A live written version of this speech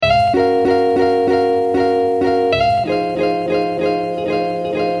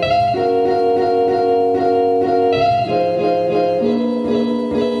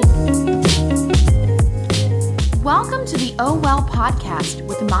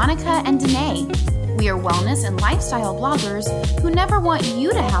Monica and Danae. We are wellness and lifestyle bloggers who never want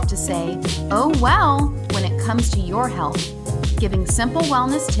you to have to say, oh well, when it comes to your health, giving simple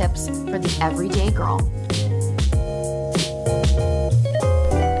wellness tips for the everyday girl.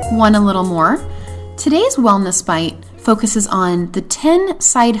 Want a little more? Today's Wellness Bite focuses on the 10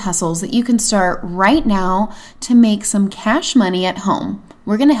 side hustles that you can start right now to make some cash money at home.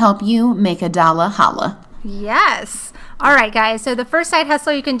 We're going to help you make a dollar holla. Yes. All right, guys. So the first side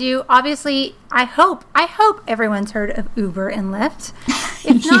hustle you can do, obviously, I hope everyone's heard of Uber and Lyft.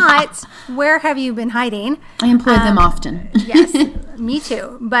 If not, where have you been hiding? I employ them often. Yes, me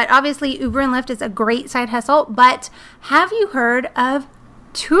too. But obviously, Uber and Lyft is a great side hustle. But have you heard of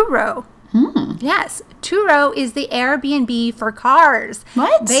Turo? Yes. Turo is the Airbnb for cars.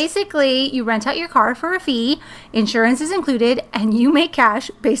 What? Basically, you rent out your car for a fee, insurance is included, and you make cash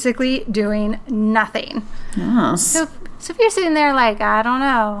basically doing nothing. Yes. So if you're sitting there like, I don't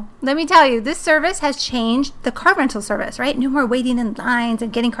know, let me tell you, this service has changed the car rental service, right? No more waiting in lines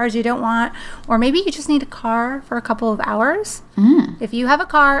and getting cars you don't want. Or maybe you just need a car for a couple of hours. If you have a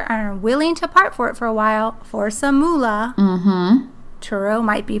car and are willing to part for it for a while for some moolah, Turo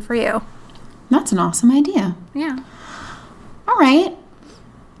might be for you. That's an awesome idea. Yeah. All right.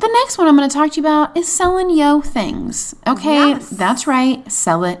 The next one I'm going to talk to you about is selling yo things. Okay, Yes. That's right.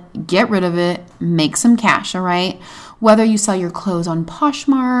 Sell it, get rid of it, make some cash, all right? Whether you sell your clothes on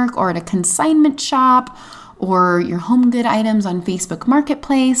Poshmark or at a consignment shop or your home good items on Facebook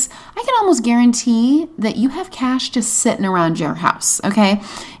Marketplace, I can almost guarantee that you have cash just sitting around your house, okay?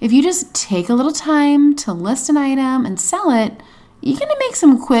 If you just take a little time to list an item and sell it, you're going to make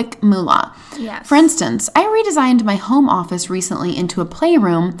some quick moolah. Yes. For instance, I redesigned my home office recently into a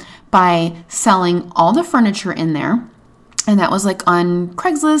playroom by selling all the furniture in there. And that was like on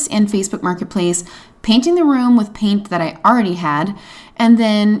Craigslist and Facebook Marketplace, painting the room with paint that I already had, and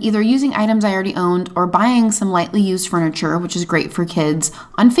then either using items I already owned or buying some lightly used furniture, which is great for kids,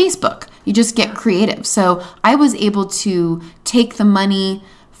 on Facebook. You just get creative. So I was able to take the money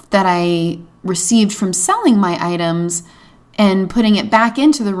that I received from selling my items and putting it back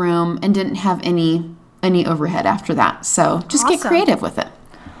into the room and didn't have any overhead after that. So just get creative with it.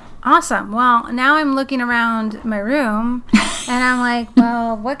 Awesome. Well, now I'm looking around my room and I'm like,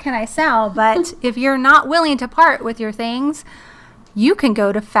 well, what can I sell? But if you're not willing to part with your things, you can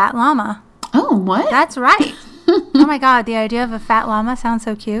go to Fat Llama. Oh, what? That's right. Oh my God, the idea of a fat llama sounds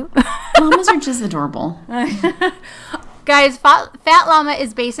so cute. Llamas are just adorable. Guys, Fat Llama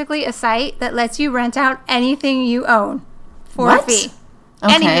is basically a site that lets you rent out anything you own for a fee.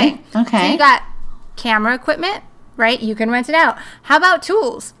 Okay. Anything. Okay. So you got camera equipment, right? You can rent it out. How about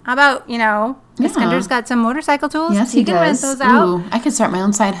tools? How about, Iskander's got some motorcycle tools. Yes, he he can does. rent those out. Ooh, I could start my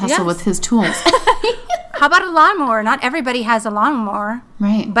own side hustle with his tools. How about a lawnmower? Not everybody has a lawnmower.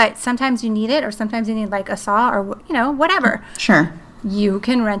 Right. But sometimes you need it, or sometimes you need like a saw or, whatever. Sure. You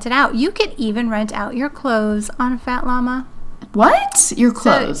can rent it out. You could even rent out your clothes on Fat Llama. What? Your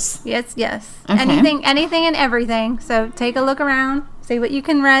clothes? So, yes. Okay. Anything and everything. So take a look around, see what you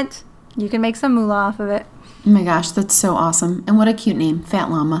can rent. You can make some moolah off of it. Oh my gosh, that's so awesome. And what a cute name, Fat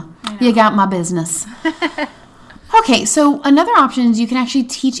Llama. You got my business. Okay, so another option is you can actually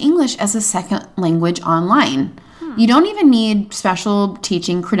teach English as a second language online. You don't even need special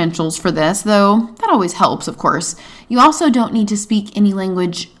teaching credentials for this, though that always helps, of course. You also don't need to speak any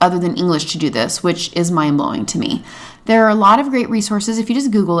language other than English to do this, which is mind-blowing to me. There are a lot of great resources if you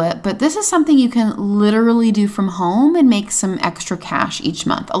just Google it, but this is something you can literally do from home and make some extra cash each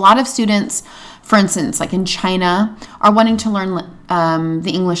month. A lot of students, for instance, like in China, are wanting to learn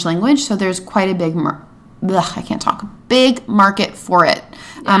the English language, so there's quite a big big market for it.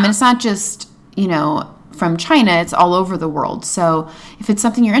 And it's not just, from China, it's all over the world. So if it's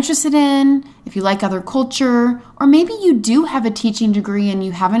something you're interested in, if you like other culture, or maybe you do have a teaching degree and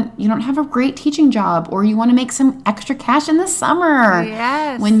you don't have a great teaching job, or you want to make some extra cash in the summer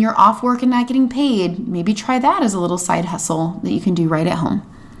when you're off work and not getting paid, maybe try that as a little side hustle that you can do right at home.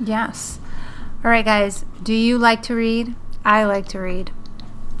 Yes. All right, guys. Do you like to read? I like to read.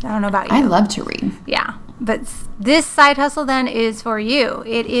 I don't know about you. I love to read. Yeah. But this side hustle then is for you.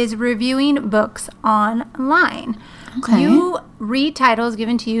 It is reviewing books online. Okay. You read titles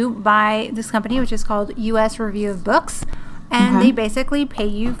given to you by this company, which is called U.S. Review of Books, and they basically pay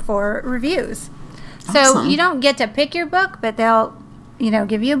you for reviews. So Awesome. you don't get to pick your book, but they'll,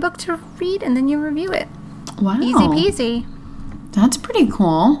 give you a book to read, and then you review it. Wow. Easy peasy. That's pretty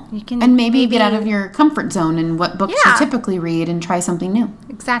cool. You can and maybe get out of your comfort zone and what books Yeah. you typically read and try something new.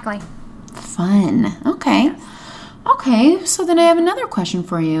 Exactly. Fun. Okay. Yes. Okay, so then I have another question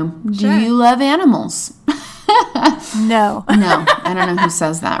for you. Sure. Do you love animals? No. No, I don't know who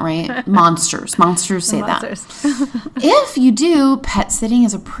says that, right? Monsters say Monsters. that. If you do, pet sitting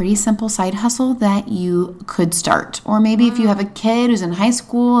is a pretty simple side hustle that you could start. Or maybe if you have a kid who's in high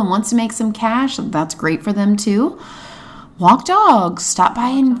school and wants to make some cash, that's great for them too. Walk dogs, stop by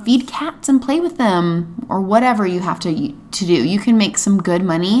and feed cats and play with them, or whatever you have to do. You can make some good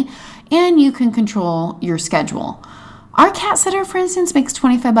money and you can control your schedule. Our cat sitter, for instance, makes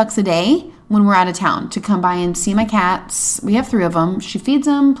 $25 a day when we're out of town to come by and see my cats. We have 3 of them. She feeds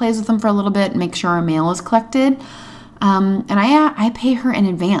them, plays with them for a little bit, makes sure our mail is collected. And I pay her in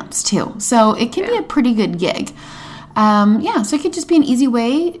advance too. So it can be a pretty good gig. So it could just be an easy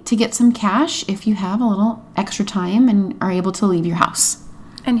way to get some cash if you have a little extra time and are able to leave your house.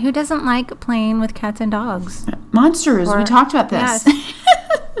 And who doesn't like playing with cats and dogs? Monsters. We talked about this. Yes.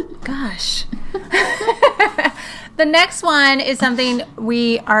 Gosh. The next one is something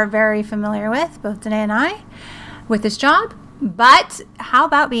we are very familiar with, both Danae and I, with this job. But how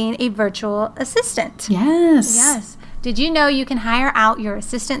about being a virtual assistant? Yes. Yes. Did you know you can hire out your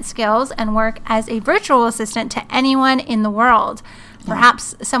assistant skills and work as a virtual assistant to anyone in the world?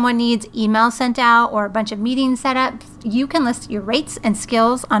 Perhaps someone needs emails sent out or a bunch of meetings set up. You can list your rates and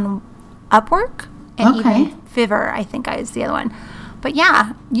skills on Upwork and even Fiverr, I think is the other one. But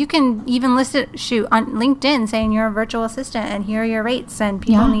yeah, you can even list it, on LinkedIn saying you're a virtual assistant and here are your rates and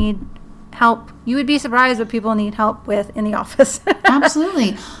people need help. You would be surprised what people need help with in the office.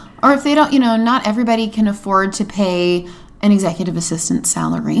 Absolutely. Or if they don't, not everybody can afford to pay an executive assistant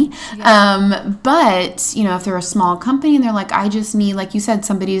salary. Yeah. But, if they're a small company and they're like, I just need, like you said,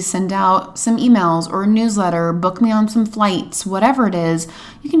 somebody to send out some emails or a newsletter, book me on some flights, whatever it is,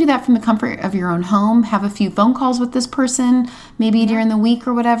 you can do that from the comfort of your own home, have a few phone calls with this person, maybe during the week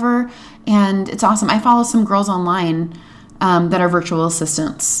or whatever. And it's awesome. I follow some girls online that are virtual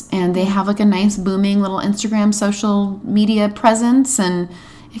assistants, and they have like a nice booming little Instagram social media presence, and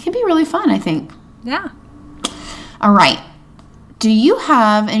it can be really fun, I think. Yeah. All right. Do you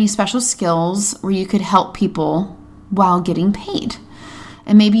have any special skills where you could help people while getting paid?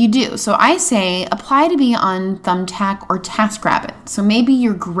 And maybe you do. So I say apply to be on Thumbtack or TaskRabbit. So maybe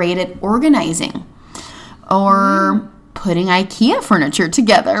you're great at organizing or putting IKEA furniture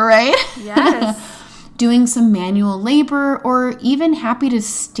together, right? Yes. Doing some manual labor, or even happy to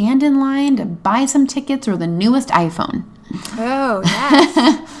stand in line to buy some tickets or the newest iPhone. Oh,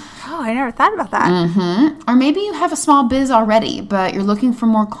 yes. Oh, I never thought about that. Mm-hmm. Or maybe you have a small biz already, but you're looking for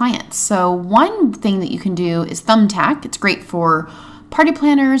more clients. So one thing that you can do is Thumbtack. It's great for party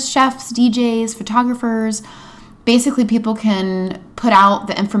planners, chefs, DJs, photographers. Basically, people can put out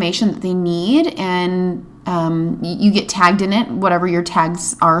the information that they need, and you get tagged in it, whatever your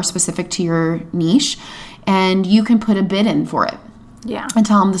tags are specific to your niche, and you can put a bid in for it. Yeah. And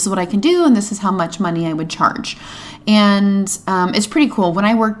tell them this is what I can do and this is how much money I would charge. And it's pretty cool. When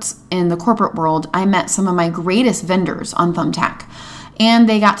I worked in the corporate world, I met some of my greatest vendors on Thumbtack. And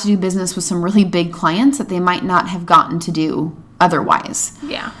they got to do business with some really big clients that they might not have gotten to do otherwise.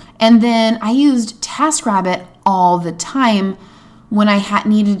 Yeah. And then I used TaskRabbit all the time when I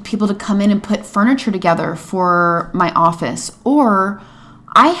needed people to come in and put furniture together for my office. Or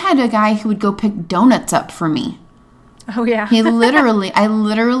I had a guy who would go pick donuts up for me. Oh, yeah. I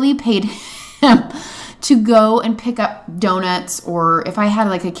literally paid him to go and pick up donuts, or if I had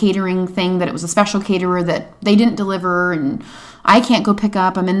like a catering thing that it was a special caterer that they didn't deliver and I can't go pick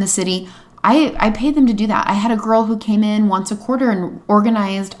up, I'm in the city, I paid them to do that. I had a girl who came in once a quarter and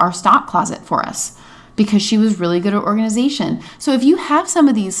organized our stock closet for us because she was really good at organization. So if you have some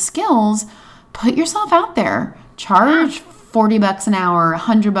of these skills, put yourself out there. Charge $40 an hour,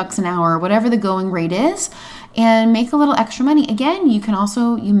 $100 an hour, whatever the going rate is, and make a little extra money. Again, you can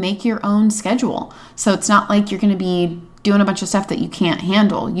also, you make your own schedule. So it's not like you're going to be doing a bunch of stuff that you can't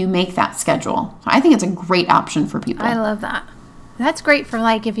handle. You make that schedule. So I think it's a great option for people. I love that. That's great for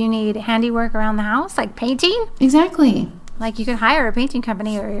like if you need handiwork around the house, like painting. Exactly. Like you could hire a painting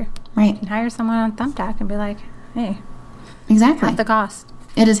company, or you can hire someone on Thumbtack and be like, hey. Exactly. Half the cost.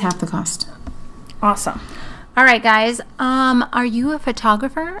 It is half the cost. Awesome. All right, guys. Are you a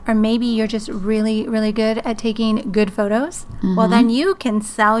photographer, or maybe you're just really, really good at taking good photos? Mm-hmm. Well, then you can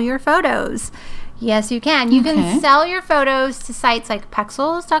sell your photos. Yes, you can. You can sell your photos to sites like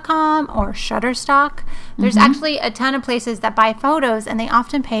Pexels.com or Shutterstock. There's actually a ton of places that buy photos, and they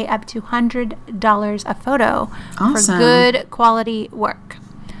often pay up to $100 a photo for good quality work.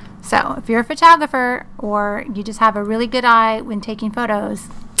 So if you're a photographer or you just have a really good eye when taking photos,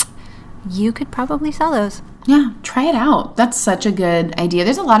 you could probably sell those. Yeah, try it out. That's such a good idea.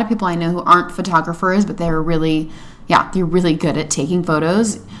 There's a lot of people I know who aren't photographers, but they're really good at taking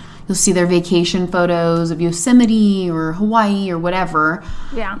photos. You'll see their vacation photos of Yosemite or Hawaii or whatever.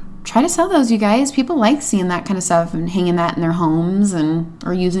 Yeah. Try to sell those, you guys. People like seeing that kind of stuff and hanging that in their homes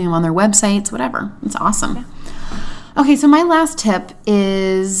or using them on their websites, whatever. It's awesome. Yeah. Okay, so my last tip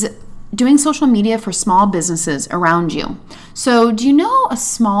is doing social media for small businesses around you. So do you know a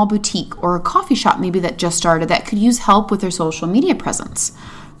small boutique or a coffee shop maybe that just started that could use help with their social media presence?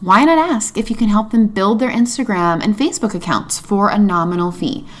 Why not ask if you can help them build their Instagram and Facebook accounts for a nominal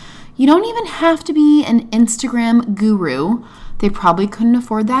fee? You don't even have to be an Instagram guru. They probably couldn't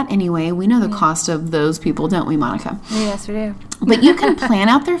afford that anyway. We know the cost of those people, don't we, Monica? Yes, we do. But you can plan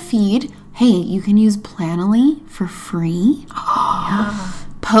out their feed. Hey, you can use Planoly for free. Yeah.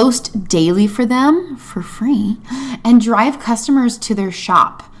 Post daily for them for free. And drive customers to their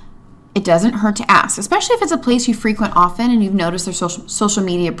shop. It doesn't hurt to ask, especially if it's a place you frequent often and you've noticed their social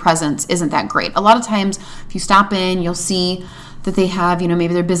media presence isn't that great. A lot of times, if you stop in, you'll see that they have,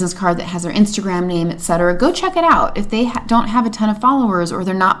 maybe their business card that has their Instagram name, etc. Go check it out. If they don't have a ton of followers or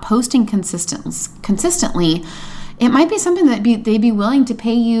they're not posting consistently, it might be something that they'd be willing to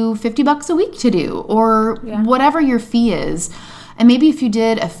pay you $50 a week to do, or whatever your fee is. And maybe if you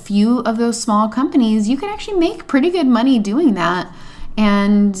did a few of those small companies, you could actually make pretty good money doing that.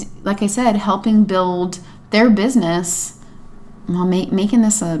 And like I said, helping build their business while making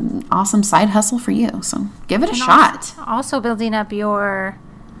this an awesome side hustle for you. So give it a shot. Also building up your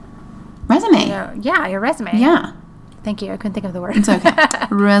resume. Your resume. Yeah. Thank you. I couldn't think of the word. It's okay.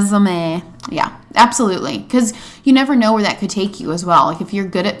 Resume. Yeah, absolutely. Because you never know where that could take you as well. Like if you're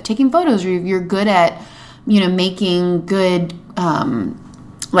good at taking photos, or if you're good at, making good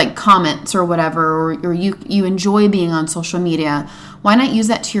like comments or whatever, or you enjoy being on social media, why not use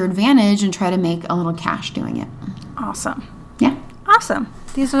that to your advantage and try to make a little cash doing it? Awesome. Yeah. Awesome.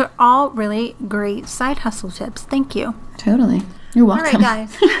 These are all really great side hustle tips. Thank you. Totally. You're welcome. All right,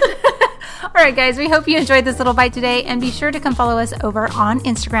 guys. All right, guys, we hope you enjoyed this little bite today, and be sure to come follow us over on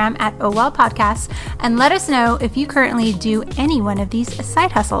Instagram at OWell Podcasts and let us know if you currently do any one of these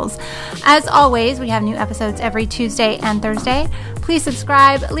side hustles. As always, we have new episodes every Tuesday and Thursday. Please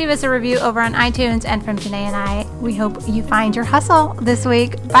subscribe, leave us a review over on iTunes, and from Janae and I, we hope you find your hustle this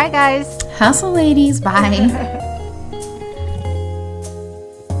week. Bye, guys. Hustle, ladies. Bye.